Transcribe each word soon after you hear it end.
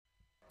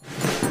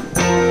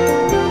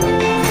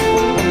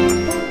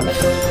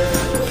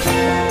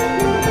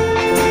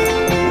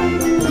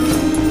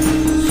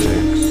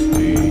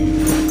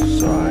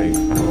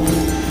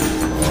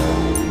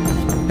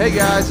Hey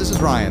guys, this is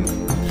Ryan.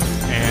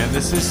 And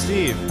this is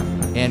Steve.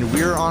 And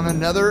we're on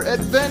another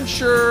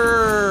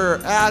adventure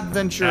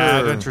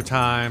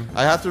time.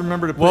 I have to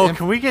remember to put Well,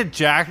 can we get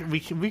Jack?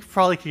 We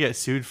probably could get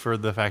sued for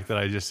the fact that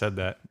I just said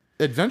that.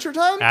 Adventure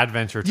Time?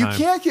 Adventure You Time.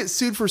 can't get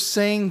sued for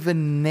saying the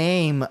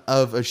name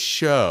of a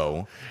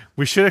show.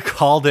 We should have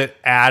called it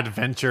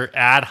Adventure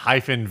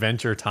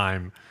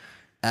Time.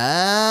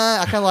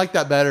 I kind of like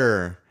that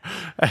better.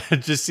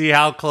 Just see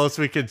how close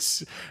we could.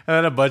 And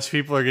then a bunch of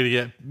people are going to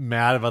get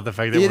mad about the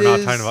fact that we're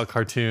not talking about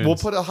cartoons. We'll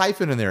put a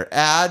hyphen in there.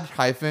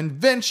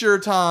 Adventure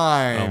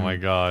Time. Oh my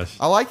gosh.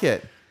 I like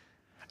it.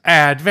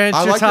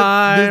 Adventure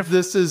Time.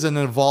 This is an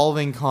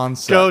evolving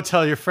concept. Go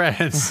tell your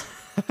friends.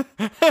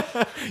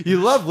 You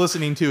love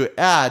listening to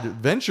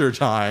Adventure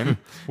Time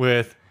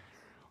with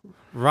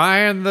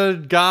Ryan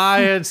the guy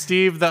and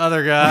Steve the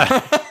other guy.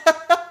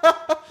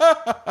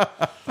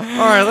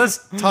 All right,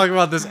 let's talk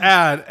about this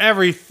ad.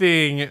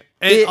 Everything,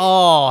 it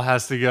all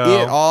has to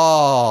go. It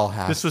all has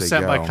to go. This was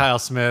sent by Kyle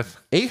Smith.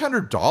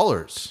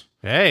 $800.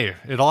 Hey,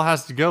 it all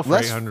has to go for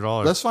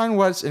 $800. Let's find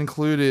what's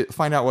included.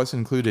 Find out what's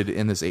included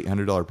in this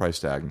 $800 price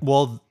tag.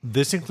 Well,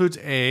 this includes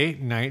a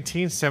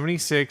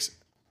 1976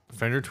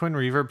 Fender Twin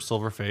Reverb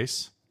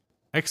Silverface,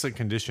 excellent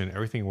condition,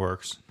 everything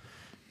works.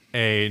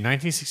 A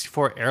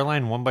 1964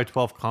 Airline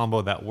 1x12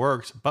 combo that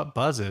works but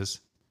buzzes.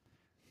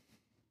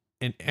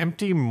 An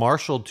empty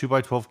Marshall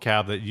 2x12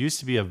 cab that used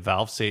to be a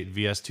Valvesate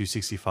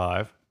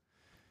VS265.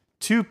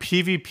 2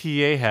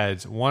 PVPA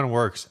heads, one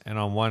works, and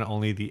on one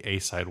only the A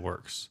side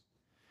works.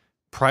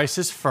 Price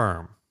is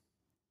firm.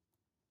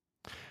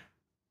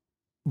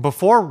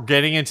 Before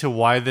getting into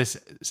why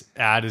this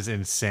ad is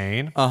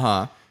insane,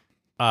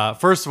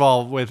 first of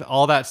all, with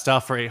all that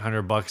stuff for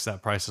 $800,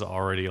 that price is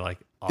already like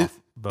off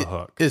the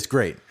hook. It's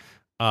great.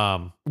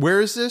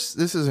 Where is this?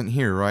 This isn't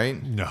here,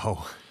 right?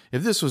 No.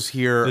 If this was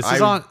here, This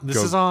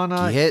is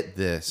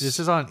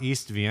on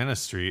East Vienna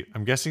Street.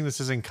 I'm guessing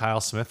this is in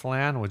Kyle Smith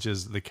land, which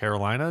is the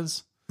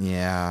Carolinas.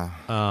 Yeah.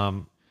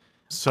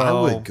 So I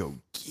would go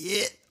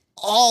get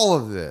all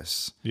of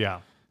this.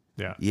 Yeah.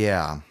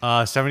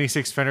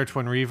 76 Fender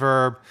Twin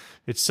Reverb.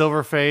 It's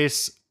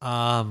Silverface.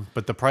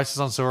 But the prices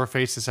on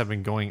Silverfaces have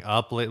been going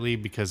up lately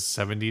because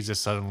 70s is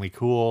suddenly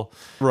cool.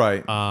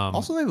 Right.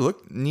 Also, they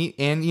look neat.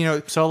 And,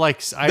 so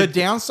like the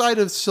downside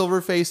of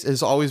Silverface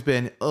has always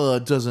been,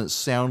 it doesn't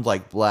sound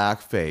like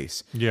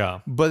blackface. Yeah.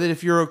 But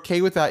if you're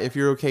okay with that, if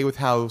you're okay with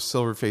how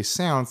Silverface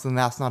sounds, then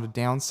that's not a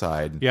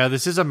downside. Yeah,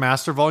 this is a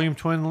Master Volume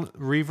Twin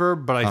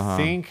Reverb, but I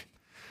think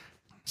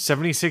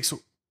 76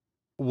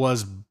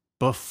 was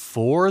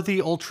before the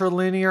ultra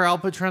linear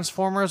output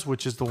transformers,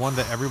 which is the one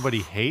that everybody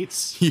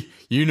hates.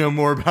 You know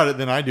more about it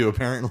than I do,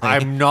 apparently.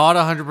 I'm not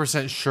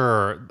 100%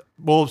 sure.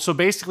 Well, so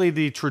basically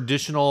the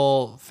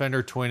traditional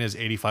Fender Twin is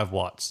 85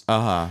 watts.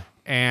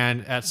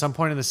 And at some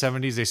point in the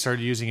 70s, they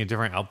started using a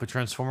different output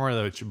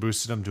transformer which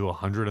boosted them to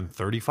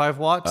 135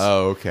 watts.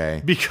 Oh,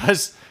 okay.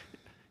 Because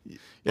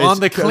so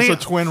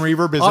Twin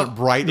Reverb isn't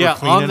bright or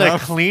clean enough?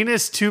 The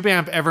cleanest tube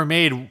amp ever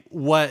made,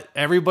 what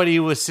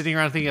everybody was sitting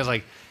around thinking is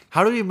like,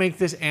 how do we make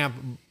this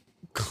amp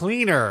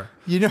cleaner?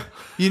 You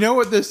know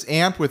what this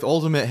amp with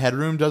ultimate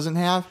headroom doesn't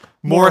have?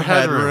 More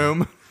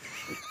headroom.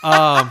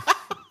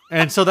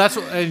 And so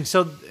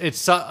it's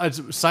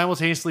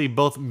simultaneously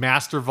both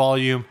master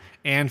volume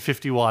and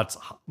 50 watts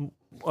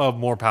of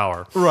more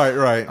power.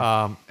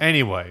 Right.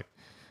 Anyway.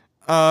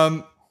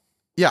 Yeah,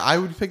 I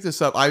would pick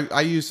this up.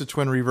 I used a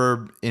Twin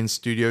Reverb in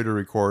studio to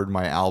record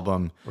my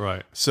album.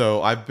 Right.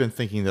 So I've been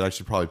thinking that I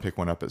should probably pick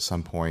one up at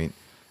some point.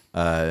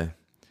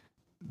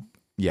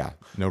 Yeah,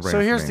 no brainer. So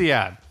here's the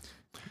ad.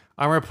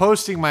 I'm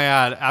reposting my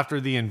ad after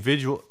the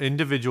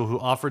individual who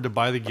offered to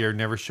buy the gear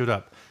never showed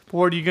up. But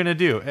what are you going to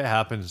do? It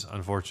happens,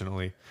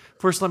 unfortunately.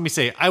 First, let me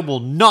say, I will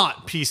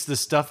not piece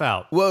this stuff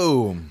out.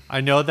 Whoa. I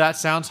know that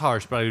sounds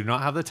harsh, but I do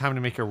not have the time to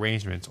make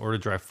arrangements or to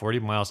drive 40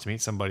 miles to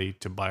meet somebody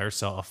to buy or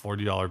sell a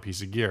 $40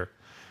 piece of gear.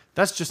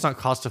 That's just not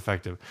cost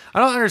effective. I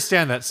don't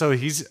understand that. So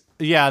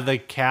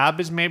the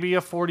cab is maybe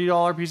a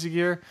 $40 piece of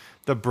gear.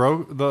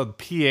 The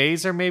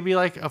PAs are maybe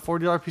like a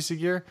 $40 piece of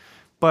gear.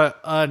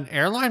 But an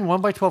Airline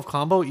 1x12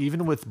 combo,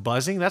 even with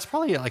buzzing, that's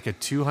probably like a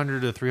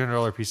 $200 to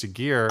 $300 piece of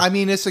gear. I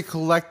mean, it's a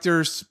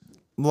collector's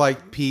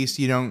piece.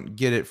 You don't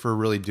get it for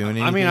really doing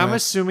anything. I mean, I'm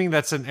assuming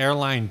that's an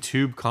Airline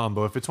tube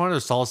combo. If it's one of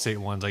those solid state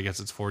ones, I guess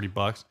it's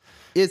 $40.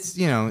 It's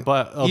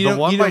but the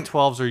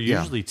 1x12s are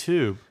usually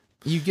tube.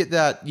 You get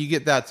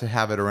that to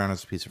have it around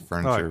as a piece of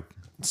furniture.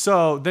 Right.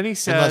 So then he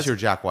says, unless you're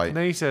Jack White.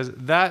 Then he says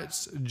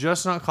that's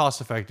just not cost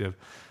effective.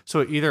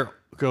 So it either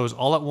goes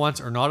all at once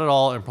or not at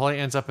all and probably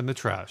ends up in the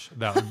trash.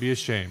 That would be a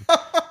shame.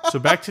 So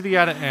back to the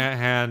ad at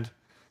hand.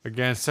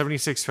 Again,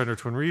 76 Fender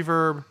Twin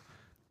Reverb,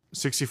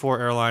 64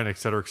 Airline,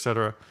 etc.,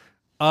 etc.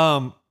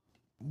 How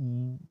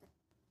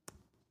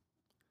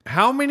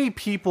many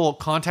people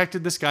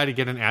contacted this guy to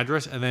get an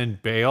address and then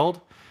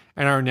bailed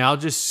and are now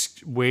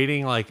just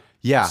waiting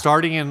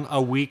starting in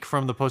a week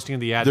from the posting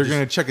of the ad? They're going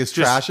to check his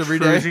trash every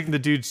day? Cruising the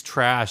dude's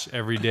trash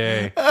every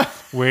day,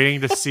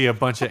 waiting to see a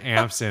bunch of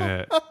amps in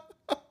it.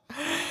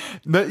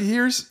 But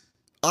here's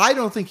I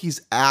don't think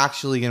he's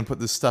actually going to put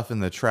this stuff in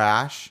the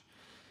trash.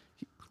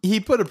 He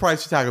put a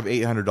price tag of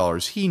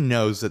 $800. He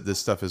knows that this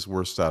stuff is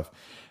worth stuff.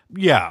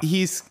 Yeah.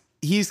 He's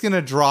going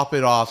to drop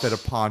it off at a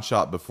pawn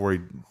shop before he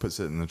puts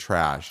it in the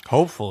trash.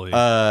 Hopefully.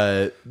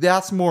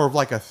 That's more of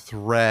like a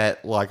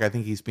threat. Like, I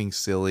think he's being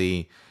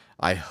silly.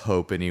 I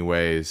hope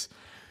anyways.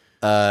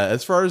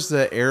 As far as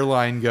the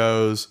airline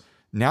goes,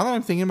 now that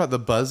I'm thinking about the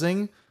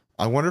buzzing,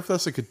 I wonder if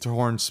that's like a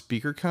torn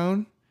speaker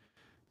cone.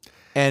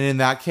 And in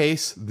that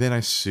case, then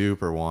I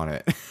super want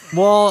it.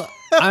 Well,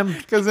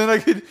 because then I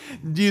could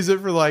use it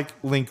for like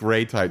Link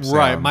Ray type sounds.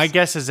 Right. My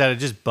guess is that it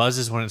just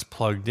buzzes when it's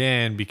plugged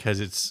in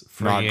because it's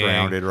not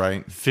grounded,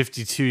 right?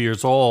 52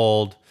 years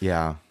old.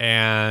 Yeah.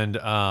 And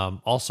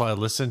also, I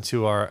listened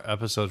to our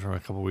episode from a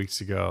couple weeks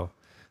ago.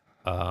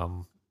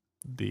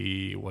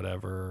 The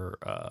whatever.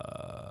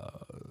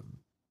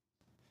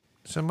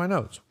 It's in my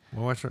notes.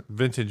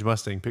 Vintage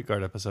Mustang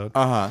Pickguard episode.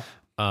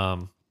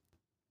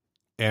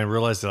 And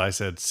realized that I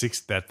said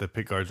that the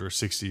Pickguards were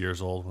 60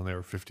 years old when they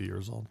were 50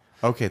 years old.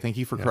 Okay, thank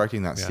you for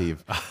correcting that,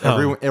 Steve.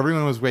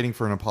 Everyone was waiting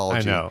for an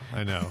apology.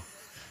 I know.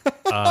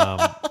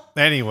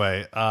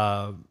 Anyway,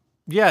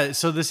 yeah.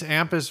 So this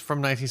amp is from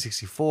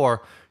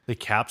 1964. The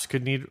caps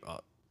could need.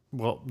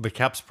 The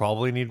caps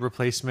probably need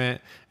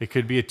replacement. It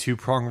could be a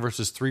 2-prong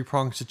versus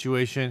 3-prong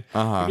situation.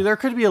 There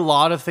could be a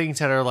lot of things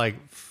that are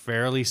like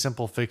fairly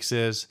simple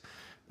fixes.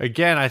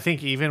 Again, I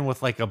think even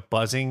with like a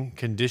buzzing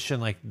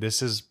condition like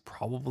this is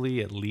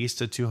probably at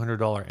least a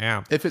 $200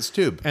 amp. If it's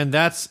tube. And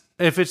that's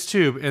if it's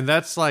tube. And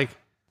that's like,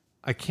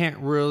 I can't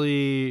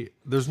really,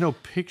 there's no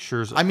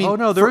pictures. I mean, oh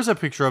no, there is a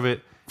picture of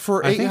it.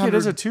 I think it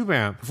is a tube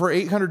amp. For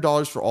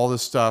 $800 for all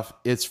this stuff,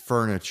 it's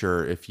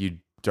furniture if it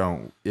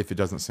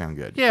doesn't sound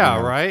good. Yeah,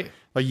 right.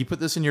 Like you put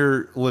this in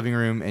your living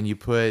room and you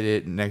put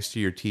it next to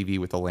your TV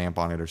with a lamp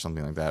on it or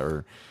something like that.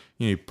 Or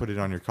you put it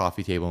on your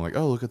coffee table and like,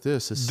 oh, look at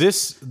this.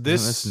 This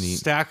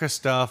stack of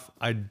stuff,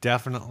 I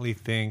definitely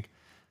think,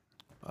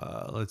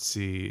 let's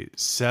see,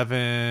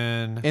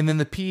 7. And then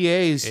the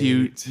PAs,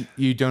 8.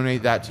 you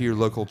donate that to your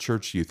local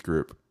church youth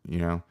group,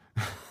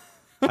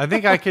 I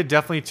think I could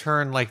definitely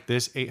turn like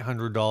this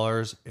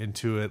 $800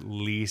 into at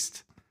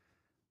least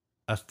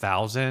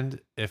 $1,000,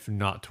 if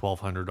not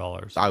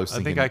 $1,200. I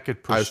think I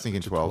could push. I was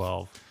thinking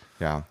 12.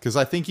 Yeah, because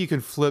I think you can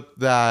flip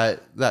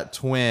that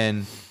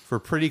twin for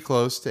pretty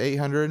close to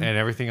 800, and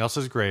everything else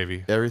is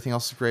gravy. Everything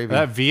else is gravy.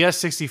 That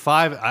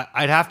VS65,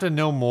 I'd have to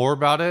know more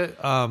about it.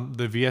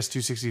 The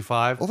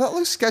VS265. Well, that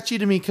looks sketchy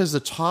to me because the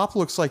top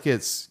looks like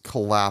it's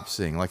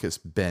collapsing, like it's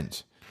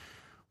bent.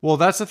 Well,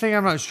 that's the thing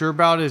I'm not sure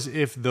about is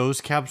if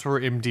those cabs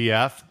were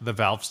MDF, the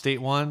valve state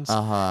ones.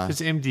 If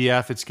it's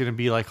MDF, it's going to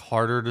be like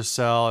harder to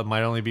sell. It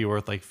might only be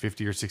worth like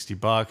 $50 or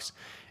 $60.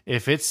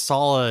 If it's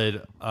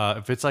solid,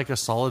 if it's like a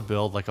solid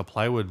build, like a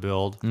plywood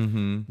build,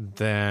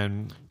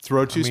 then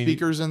throw two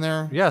speakers in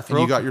there. Yeah, and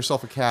you got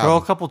yourself a cab. Throw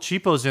a couple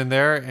cheapos in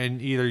there,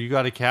 and either you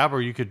got a cab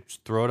or you could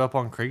throw it up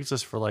on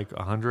Craigslist for like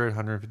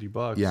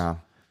 $100-$150. Yeah,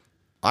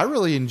 I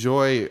really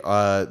enjoy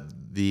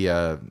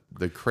the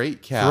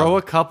crate cab. Throw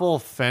a couple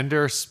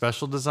Fender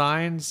special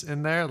designs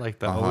in there, like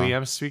the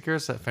OEM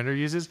speakers that Fender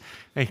uses,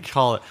 and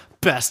call it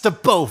best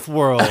of both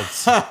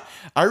worlds.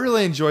 I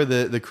really enjoy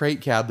the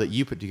crate cab that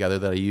you put together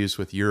that I use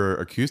with your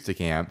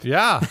acoustic amp.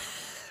 Yeah.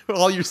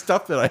 All your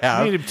stuff that I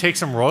have. You need to take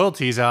some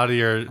royalties out of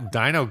your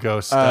Dino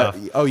Ghost stuff.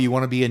 You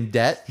want to be in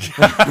debt?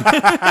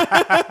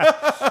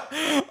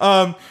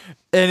 And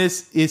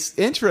it's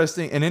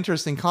interesting, an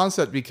interesting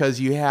concept because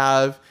you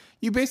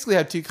basically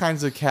have two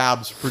kinds of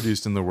cabs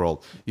produced in the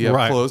world. You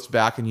have closed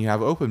back and you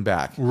have open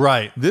back.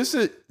 Right. This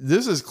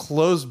is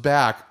closed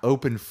back,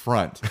 open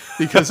front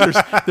because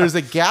there's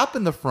a gap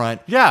in the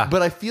front. Yeah.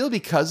 But I feel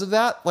because of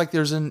that, like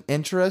there's an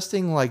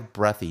interesting like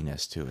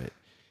breathiness to it.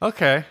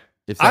 Okay.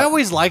 I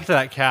always liked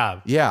that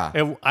cab.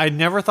 Yeah. I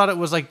never thought it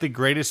was like the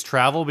greatest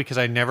travel because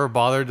I never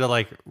bothered to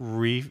like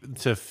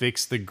to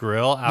fix the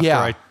grill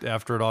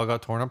after it all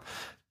got torn up.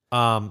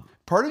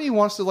 Part of me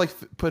wants to like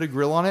put a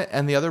grill on it,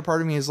 and the other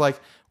part of me is like,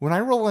 when I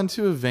roll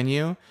into a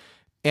venue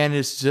and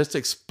it's just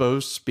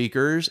exposed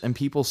speakers and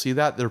people see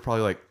that, they're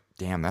probably like,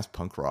 damn, that's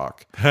punk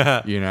rock.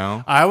 I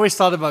always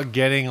thought about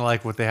getting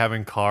like what they have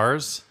in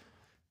cars.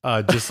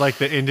 Just like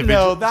the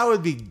individual. No, that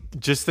would be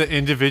just the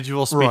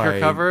individual speaker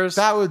covers.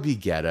 That would be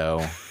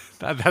ghetto.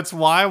 That's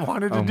why I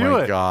wanted to do it.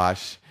 Oh my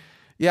gosh.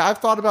 Yeah, I've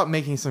thought about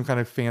making some kind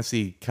of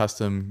fancy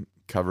custom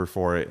cover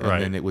for it,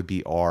 and then it would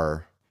be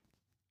our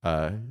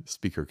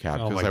speaker cap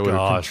because I would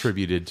have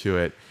contributed to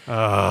it.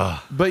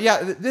 But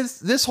yeah,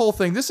 this whole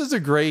thing, this is a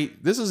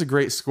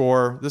great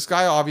score. This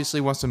guy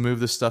obviously wants to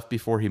move this stuff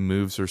before he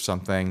moves or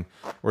something,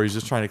 or he's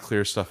just trying to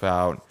clear stuff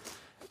out.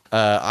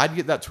 I'd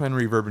get that twin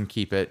reverb and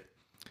keep it.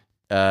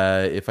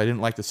 If I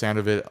didn't like the sound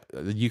of it,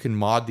 you can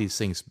mod these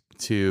things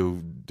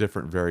to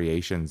different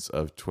variations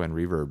of twin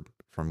reverb,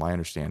 from my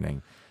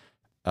understanding.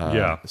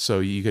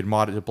 So you could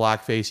mod it to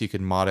blackface. You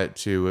could mod it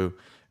to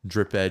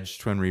drip edge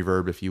twin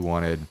reverb if you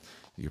wanted.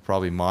 You could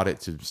probably mod it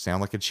to sound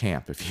like a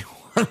champ if you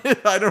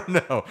wanted. I don't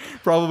know.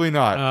 Probably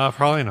not.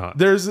 Probably not.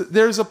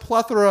 There's a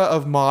plethora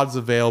of mods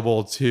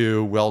available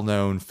to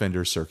well-known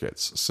Fender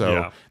circuits.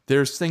 So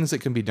there's things that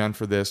can be done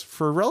for this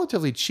for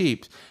relatively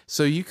cheap.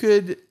 So you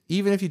could,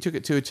 even if you took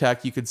it to a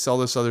tech, you could sell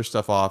this other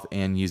stuff off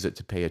and use it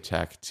to pay a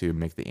tech to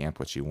make the amp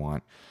what you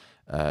want.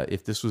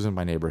 If this was in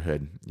my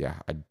neighborhood,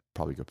 I'd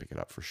probably go pick it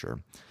up for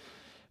sure.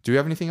 Do we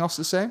have anything else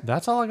to say?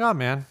 That's all I got,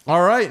 man.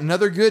 All right,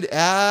 another good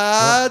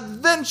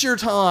adventure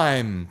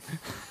time.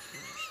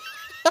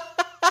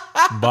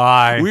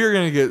 Bye. We are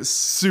going to get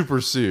super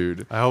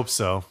sued. I hope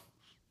so.